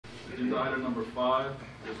Agenda item number 5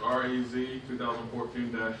 is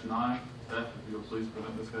REZ-2014-09. Beth, if you'll please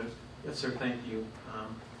present this case. Yes, sir. Thank you.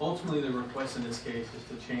 Ultimately, the request in this case is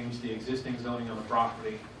to change the existing zoning on the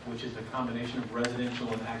property, which is a combination of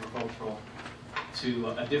residential and agricultural,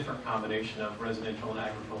 to a different combination of residential and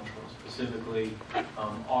agricultural, specifically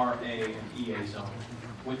RA and EA zoning.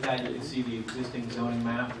 With that, you can see the existing zoning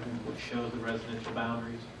map, which shows the residential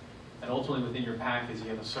boundaries. And ultimately, within your package, you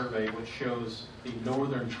have a survey which shows the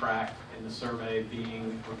northern tract in the survey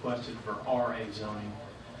being requested for RA zoning,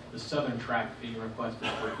 the southern tract being requested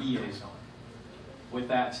for EA zoning. With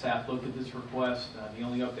that, staff looked at this request. The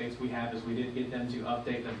only updates we have is we did get them to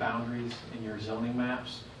update the boundaries in your zoning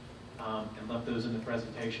maps and left those in the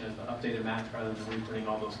presentation as the updated maps rather than reprinting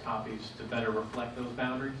all those copies to better reflect those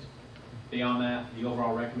boundaries. Beyond that, the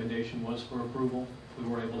overall recommendation was for approval. We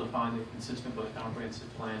were able to find it consistent with a comprehensive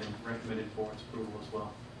plan and recommended for its approval as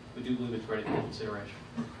well. We do believe it's ready for consideration.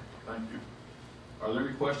 Thank you. Are there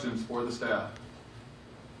any questions for the staff?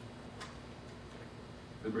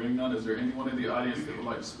 There being none, is there anyone in the audience that would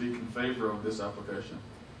like to speak in favor of this application?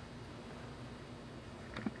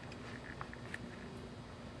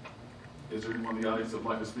 Is there anyone in the audience that would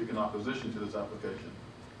like to speak in opposition to this application?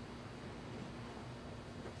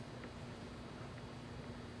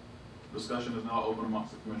 Discussion is now open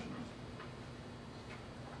amongst the commissioners.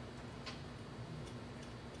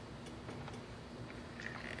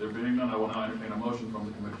 There being none, I will now entertain a motion from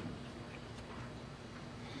the commission.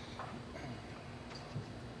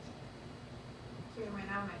 Chairman,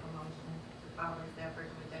 I'll make a motion to follow staff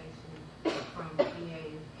recommendation from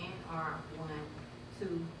EA and R1 to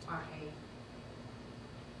RA.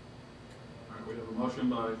 All right, we have a motion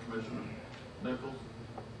by Commissioner Nichols.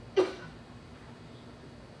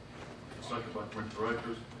 Second by Commissioner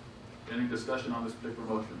Rakers. Any discussion on this particular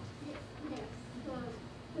motion? Yes.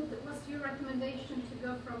 Was your recommendation to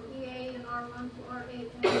go from EA and R1 to RA and EA?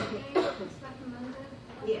 It's recommended?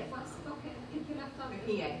 Yes. Okay, if you left out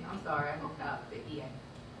EA, I'm sorry, I left out the EA.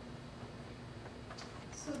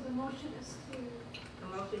 So the motion is to? The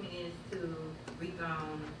motion is to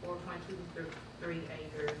rezone 4.23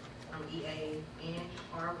 acres from EA and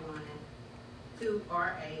R1 to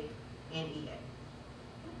RA and EA.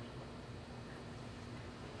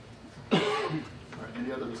 All right,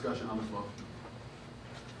 any other discussion on this motion?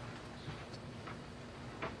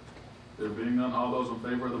 There being none, all those in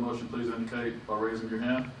favor of the motion, please indicate by raising your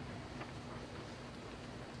hand.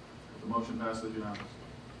 The motion passes unanimously.